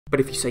But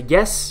if you say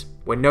yes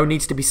when no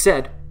needs to be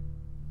said,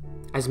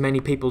 as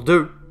many people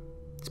do,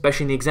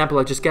 especially in the example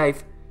I just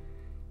gave,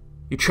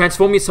 you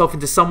transform yourself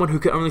into someone who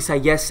can only say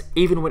yes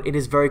even when it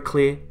is very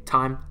clear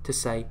time to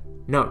say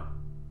no.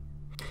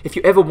 If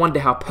you ever wonder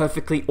how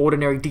perfectly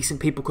ordinary, decent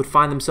people could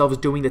find themselves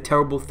doing the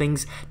terrible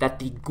things that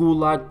the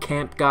Gulag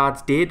camp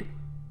guards did,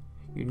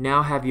 you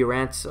now have your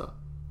answer.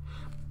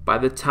 By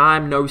the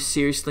time no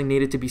seriously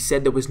needed to be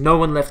said, there was no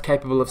one left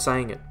capable of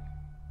saying it.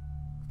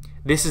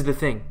 This is the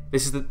thing.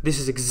 This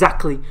is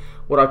exactly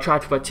what I've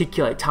tried to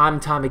articulate time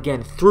and time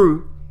again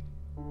through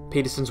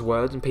Peterson's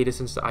words and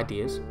Peterson's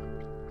ideas,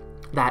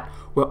 that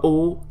we're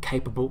all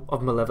capable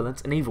of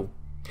malevolence and evil.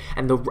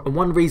 And the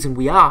one reason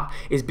we are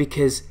is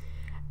because,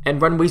 and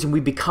one reason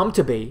we become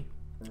to be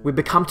evil, we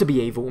become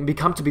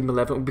to be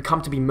malevolent, we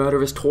become to be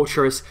murderous,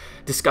 torturous,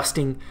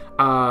 disgusting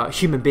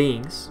human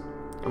beings,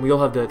 and we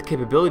all have the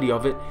capability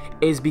of it,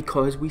 is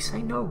because we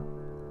say no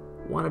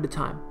one at a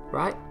time,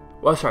 right?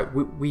 Well, sorry,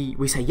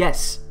 we say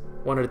yes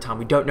one at a time.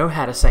 We don't know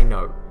how to say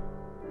no.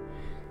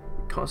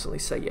 We constantly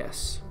say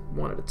yes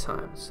one at a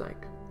time. It's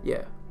like,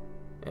 yeah.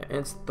 And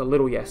it's the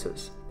little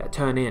yeses that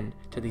turn in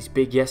to these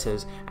big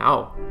yeses.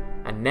 Oh,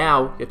 and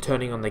now you're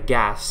turning on the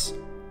gas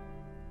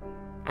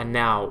and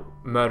now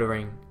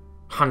murdering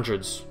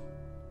hundreds,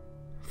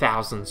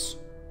 thousands,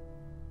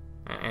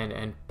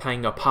 and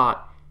playing a part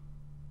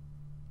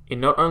in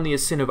not only a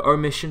sin of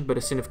omission, but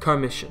a sin of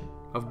commission,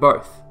 of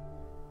both.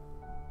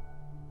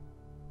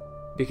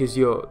 Because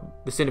the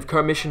sin of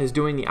commission is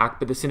doing the act,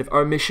 but the sin of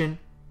omission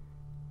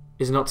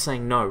is not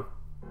saying no.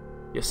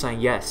 You're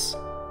saying yes.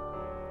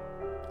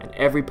 And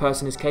every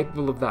person is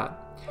capable of that.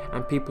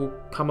 And people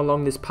come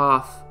along this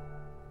path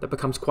that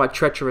becomes quite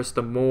treacherous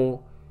the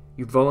more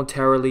you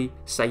voluntarily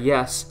say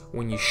yes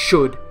when you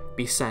should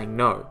be saying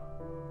no.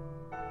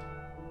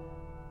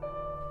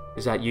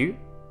 Is that you?